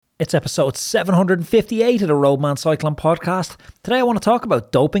It's episode 758 of the Roadman Cycling Podcast. Today I want to talk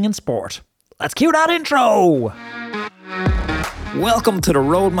about doping in sport. Let's cue that intro! Welcome to the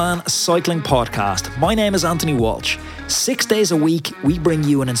Roadman Cycling Podcast. My name is Anthony Walsh. 6 days a week, we bring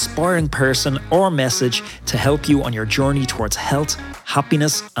you an inspiring person or message to help you on your journey towards health,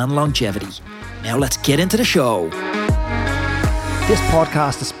 happiness and longevity. Now let's get into the show. This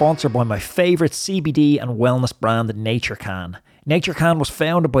podcast is sponsored by my favourite CBD and wellness brand, NatureCan. NatureCan was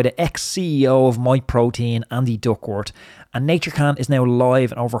founded by the ex-CEO of MyProtein, Andy Duckworth, and NatureCan is now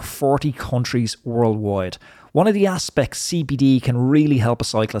live in over 40 countries worldwide. One of the aspects CBD can really help a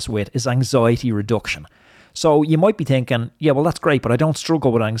cyclist with is anxiety reduction. So you might be thinking, yeah, well, that's great, but I don't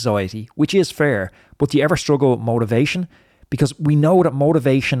struggle with anxiety, which is fair. But do you ever struggle with motivation? Because we know that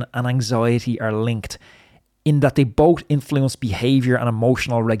motivation and anxiety are linked in that they both influence behaviour and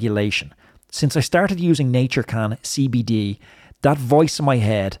emotional regulation. Since I started using NatureCan CBD, that voice in my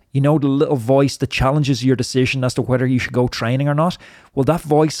head, you know, the little voice that challenges your decision as to whether you should go training or not, well, that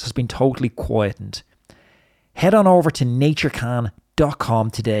voice has been totally quietened. Head on over to naturecan.com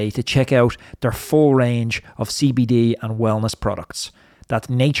today to check out their full range of CBD and wellness products. That's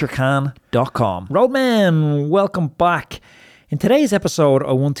naturecan.com. Roadman, welcome back. In today's episode,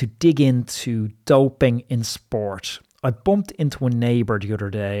 I want to dig into doping in sport. I bumped into a neighbour the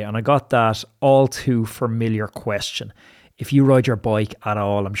other day and I got that all too familiar question. If you ride your bike at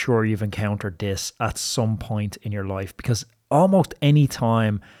all, I'm sure you've encountered this at some point in your life, because almost any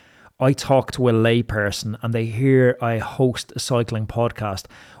time I talk to a layperson and they hear I host a cycling podcast,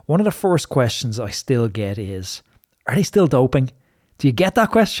 one of the first questions I still get is, are they still doping? Do you get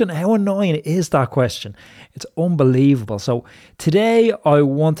that question? How annoying is that question? It's unbelievable. So today I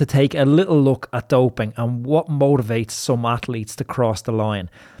want to take a little look at doping and what motivates some athletes to cross the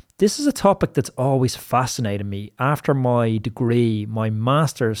line. This is a topic that's always fascinated me. After my degree, my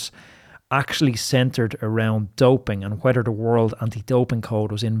master's actually centred around doping and whether the World Anti-Doping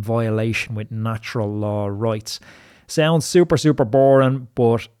Code was in violation with natural law rights. Sounds super boring,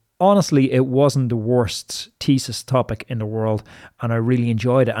 but honestly, it wasn't the worst thesis topic in the world, and I really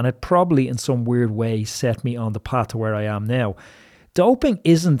enjoyed it, and it probably in some weird way set me on the path to where I am now. Doping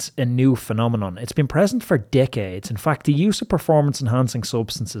isn't a new phenomenon. It's been present for decades. In fact, the use of performance-enhancing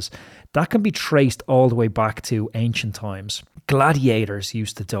substances, that can be traced all the way back to ancient times. Gladiators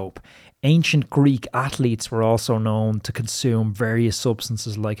used to dope. Ancient Greek athletes were also known to consume various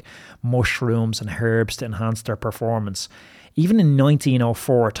substances like mushrooms and herbs to enhance their performance. Even in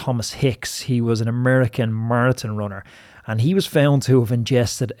 1904, Thomas Hicks, he was an American marathon runner, and he was found to have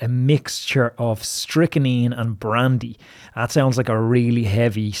ingested a mixture of strychnine and brandy. That sounds like a really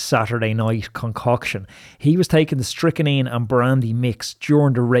heavy Saturday night concoction. He was taking the strychnine and brandy mix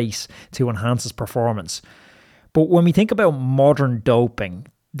during the race to enhance his performance. But when we think about modern doping,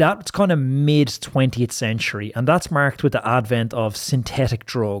 that's kind of mid-20th century, and that's marked with the advent of synthetic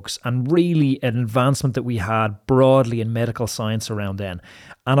drugs and really an advancement that we had broadly in medical science around then.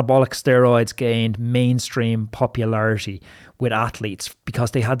 Anabolic steroids gained mainstream popularity with athletes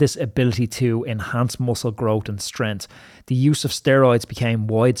because they had this ability to enhance muscle growth and strength. The use of steroids became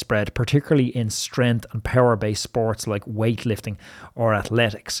widespread, particularly in strength and power-based sports like weightlifting or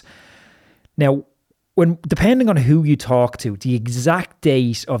athletics. Now, depending on who you talk to, the exact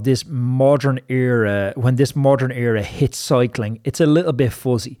date of this modern era, when this modern era hit cycling, it's a little bit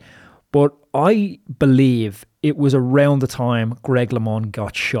fuzzy. But I believe it was around the time Greg LeMond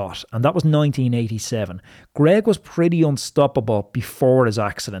got shot, and that was 1987. Greg was pretty unstoppable before his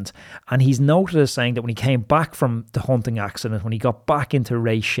accident, and he's noted as saying that when he came back from the hunting accident, when he got back into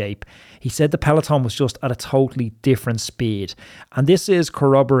race shape, he said the peloton was just at a totally different speed. And this is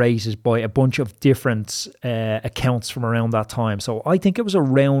corroborated by a bunch of different accounts from around that time. So I think it was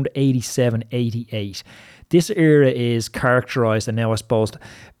around 87, 88. This era is characterised, and now I suppose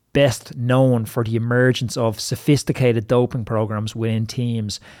best known for the emergence of sophisticated doping programs within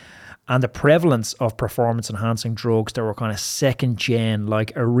teams and the prevalence of performance-enhancing drugs that were kind of second gen,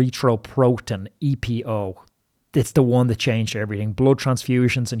 like erythropoietin, EPO. It's the one that changed everything. Blood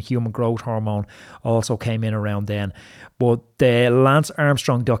transfusions and human growth hormone also came in around then. But the Lance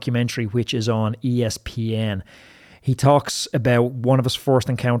Armstrong documentary, which is on ESPN, he talks about one of his first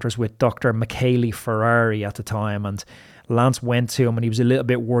encounters with Dr. Michele Ferrari at the time, and Lance went to him and he was a little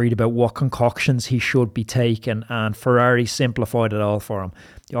bit worried about what concoctions he should be taking, and Ferrari simplified it all for him.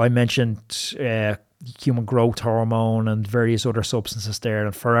 I mentioned human growth hormone and various other substances there,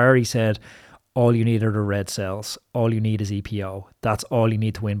 and Ferrari said, all you need are the red cells. All you need is EPO. That's all you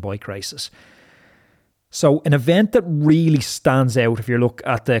need to win bike races. So an event that really stands out, if you look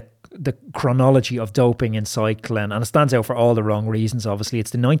at the the chronology of doping in cycling, and it stands out for all the wrong reasons, obviously.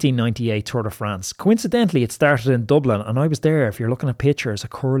 It's the 1998 Tour de France. Coincidentally, it started in Dublin, and I was there, if you're looking at pictures, a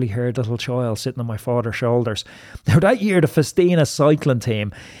curly-haired little child sitting on my father's shoulders. Now, that year, the Festina cycling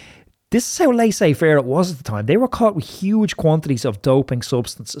team, this is how laissez-faire it was at the time. They were caught with huge quantities of doping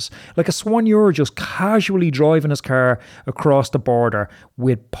substances. Like a soigneur just casually driving his car across the border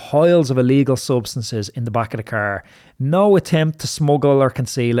with piles of illegal substances in the back of the car. No attempt to smuggle or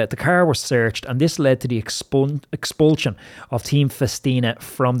conceal it. The car was searched, and this led to the expulsion of Team Festina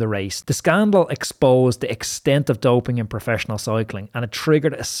from the race. The scandal exposed the extent of doping in professional cycling, and it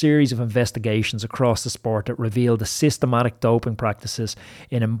triggered a series of investigations across the sport that revealed the systematic doping practices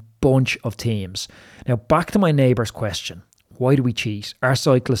in a bunch of teams. Now, back to my neighbour's question. Why do we cheat? Are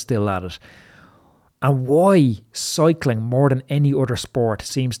cyclists still at it? And why cycling, more than any other sport,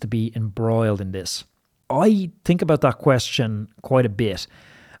 seems to be embroiled in this? I think about that question quite a bit,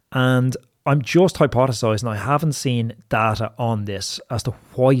 and I'm just hypothesising. I haven't seen data on this as to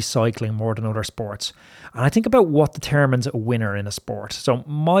why cycling more than other sports. And I think about what determines a winner in a sport. So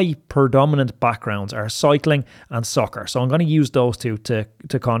my predominant backgrounds are cycling and soccer. So I'm going to use those two to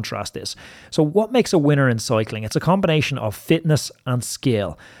contrast this. So what makes a winner in cycling? It's a combination of fitness and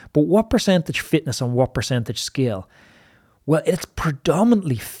skill. But what percentage fitness and what percentage skill? Well, it's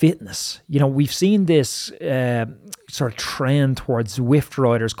predominantly fitness. You know, we've seen this sort of trend towards Zwift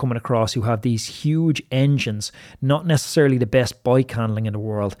riders coming across who have these huge engines, not necessarily the best bike handling in the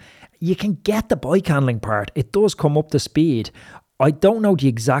world. You can get the bike handling part. It does come up to speed. I don't know the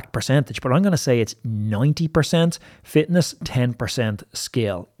exact percentage, but I'm going to say it's 90% fitness, 10%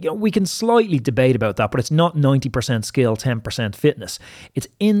 skill. You know, we can slightly debate about that, but it's not 90% skill, 10% fitness. It's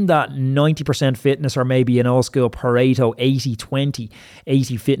in that 90% fitness, or maybe an old school Pareto 80-20,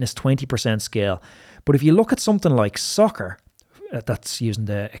 80 fitness, 20% skill. But if you look at something like soccer, that's using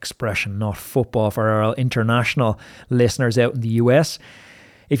the expression, not football, for our international listeners out in the US.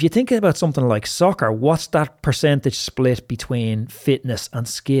 If you think about something like soccer, what's that percentage split between fitness and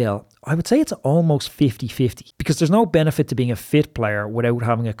skill? I would say it's almost 50-50, because there's no benefit to being a fit player without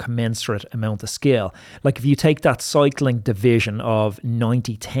having a commensurate amount of skill. Like if you take that cycling division of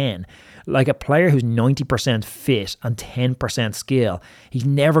 90-10, like a player who's 90% fit and 10% skill, he's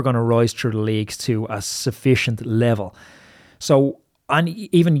never going to rise through the leagues to a sufficient level. So, and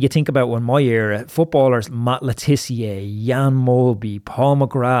even you think about in my era, footballers, Matt Letizia, Jan Mulby, Paul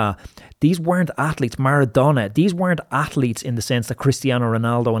McGrath, these weren't athletes. Maradona, these weren't athletes in the sense that Cristiano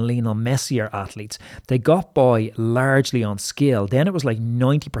Ronaldo and Lionel Messi are athletes. They got by largely on skill. Then it was like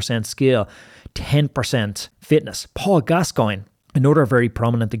 90% skill, 10% fitness. Paul Gascoigne, another very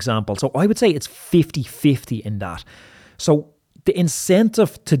prominent example. So I would say it's 50-50 in that. So the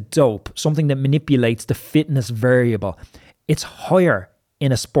incentive to dope, something that manipulates the fitness variable, it's higher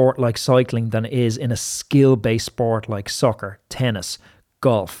in a sport like cycling than it is in a skill-based sport like soccer, tennis,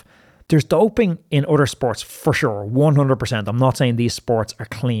 golf. There's doping in other sports for sure, 100%. I'm not saying these sports are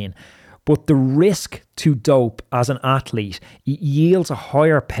clean, but the risk to dope as an athlete yields a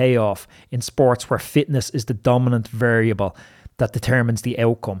higher payoff in sports where fitness is the dominant variable that determines the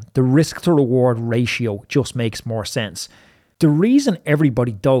outcome. The risk to reward ratio just makes more sense. The reason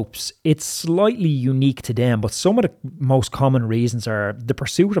everybody dopes, it's slightly unique to them, but some of the most common reasons are the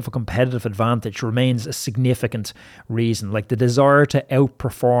pursuit of a competitive advantage remains a significant reason, like the desire to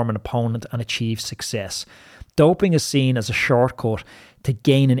outperform an opponent and achieve success. Doping is seen as a shortcut to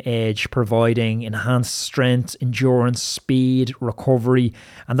gain an edge, providing enhanced strength, endurance, speed, recovery,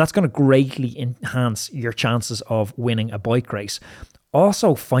 and that's going to greatly enhance your chances of winning a bike race.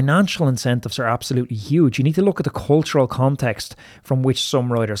 Also, financial incentives are absolutely huge. You need to look at the cultural context from which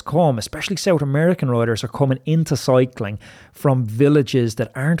some riders come, especially South American riders are coming into cycling from villages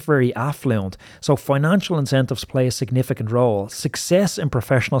that aren't very affluent. So financial incentives play a significant role. Success in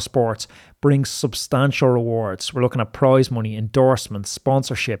professional sports brings substantial rewards. We're looking at prize money, endorsements,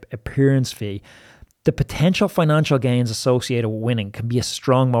 sponsorship, appearance fee. The potential financial gains associated with winning can be a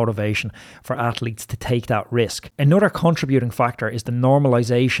strong motivation for athletes to take that risk. Another contributing factor is the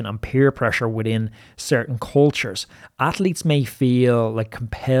normalization and peer pressure within certain cultures. Athletes may feel like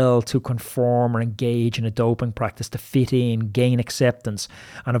compelled to conform or engage in a doping practice to fit in, gain acceptance,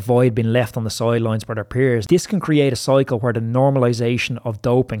 and avoid being left on the sidelines by their peers. This can create a cycle where the normalization of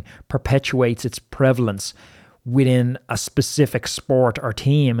doping perpetuates its prevalence within a specific sport or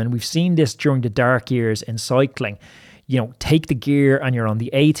team. And we've seen this during the dark years in cycling. You know, take the gear and you're on the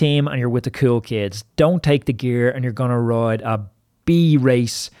A team and you're with the cool kids. Don't take the gear and you're going to ride a B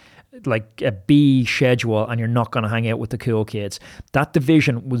race, like a B schedule, and you're not going to hang out with the cool kids. That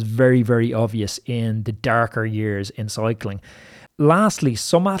division was very, very obvious in the darker years in cycling. Lastly,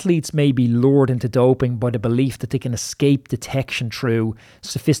 some athletes may be lured into doping by the belief that they can escape detection through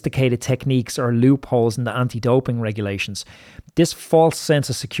sophisticated techniques or loopholes in the anti-doping regulations. This false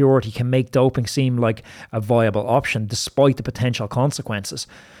sense of security can make doping seem like a viable option despite the potential consequences.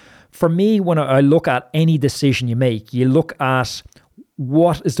 For me, when I look at any decision you make, you look at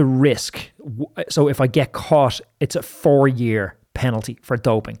what is the risk. So if I get caught, it's a 4-year penalty for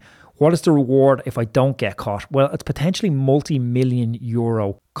doping. What is the reward if I don't get caught? Well, it's potentially multi-million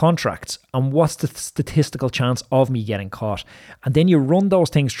euro contracts. And what's the statistical chance of me getting caught? And then you run those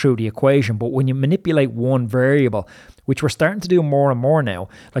things through the equation. But when you manipulate one variable, which we're starting to do more and more now,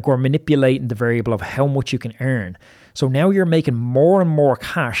 like we're manipulating the variable of how much you can earn. So now you're making more and more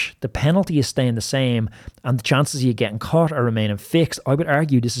cash, the penalty is staying the same, and the chances of you getting caught are remaining fixed. I would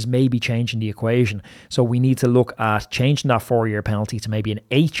argue this is maybe changing the equation. So we need to look at changing that 4-year penalty to maybe an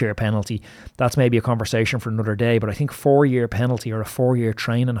 8-year penalty. That's maybe a conversation for another day, but I think 4-year penalty or a 4-year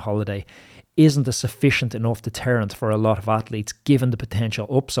training holiday isn't a sufficient enough deterrent for a lot of athletes given the potential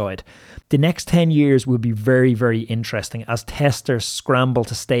upside. The next 10 years will be very, very interesting as testers scramble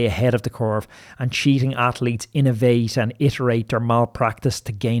to stay ahead of the curve and cheating athletes innovate and iterate their malpractice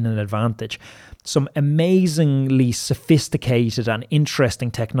to gain an advantage. Some amazingly sophisticated and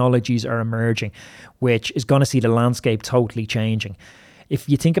interesting technologies are emerging, which is going to see the landscape totally changing. If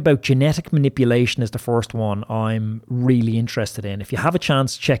you think about genetic manipulation as the first one, I'm really interested in. If you have a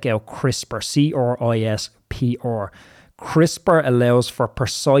chance, check out CRISPR, CRISPR. CRISPR allows for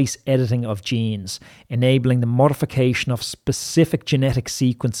precise editing of genes, enabling the modification of specific genetic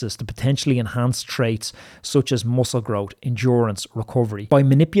sequences to potentially enhance traits such as muscle growth, endurance, recovery. By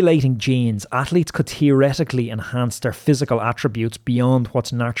manipulating genes, athletes could theoretically enhance their physical attributes beyond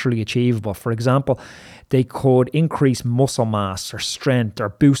what's naturally achievable. For example, they could increase muscle mass or strength or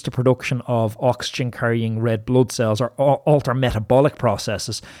boost the production of oxygen-carrying red blood cells or alter metabolic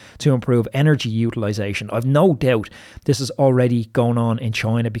processes to improve energy utilization. I've no doubt this is already going on in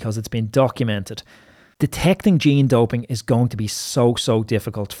China because it's been documented. Detecting gene doping is going to be so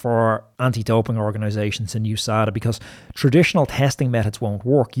difficult for anti-doping organizations in USADA because traditional testing methods won't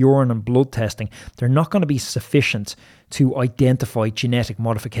work. Urine and blood testing, they're not going to be sufficient to identify genetic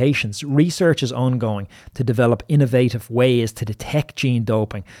modifications. Research is ongoing to develop innovative ways to detect gene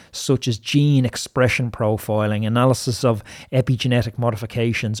doping, such as gene expression profiling, analysis of epigenetic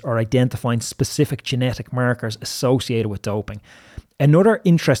modifications, or identifying specific genetic markers associated with doping. Another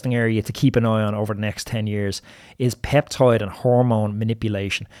interesting area to keep an eye on over the next 10 years is peptide and hormone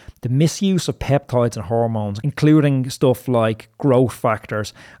manipulation. The misuse of peptides and hormones, including stuff like growth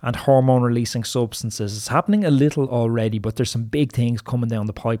factors and hormone-releasing substances, is happening a little already, but there's some big things coming down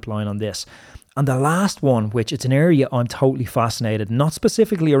the pipeline on this. And the last one, which it's an area I'm totally fascinated, not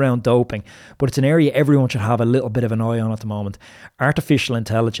specifically around doping, but it's an area everyone should have a little bit of an eye on at the moment. Artificial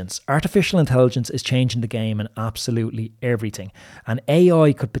intelligence. Artificial intelligence is changing the game in absolutely everything. And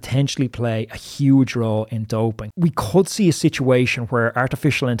AI could potentially play a huge role in doping. We could see a situation where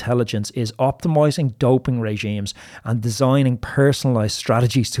artificial intelligence is optimizing doping regimes and designing personalized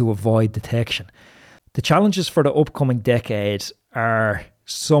strategies to avoid detection. The challenges for the upcoming decade are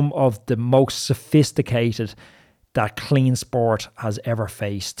some of the most sophisticated that clean sport has ever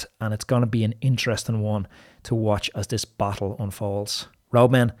faced, and it's going to be an interesting one to watch as this battle unfolds.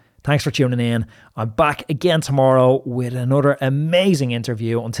 Roadmen, thanks for tuning in. I'm back again tomorrow with another amazing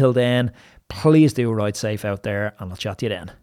interview. Until then, please do ride safe out there, and I'll chat to you then.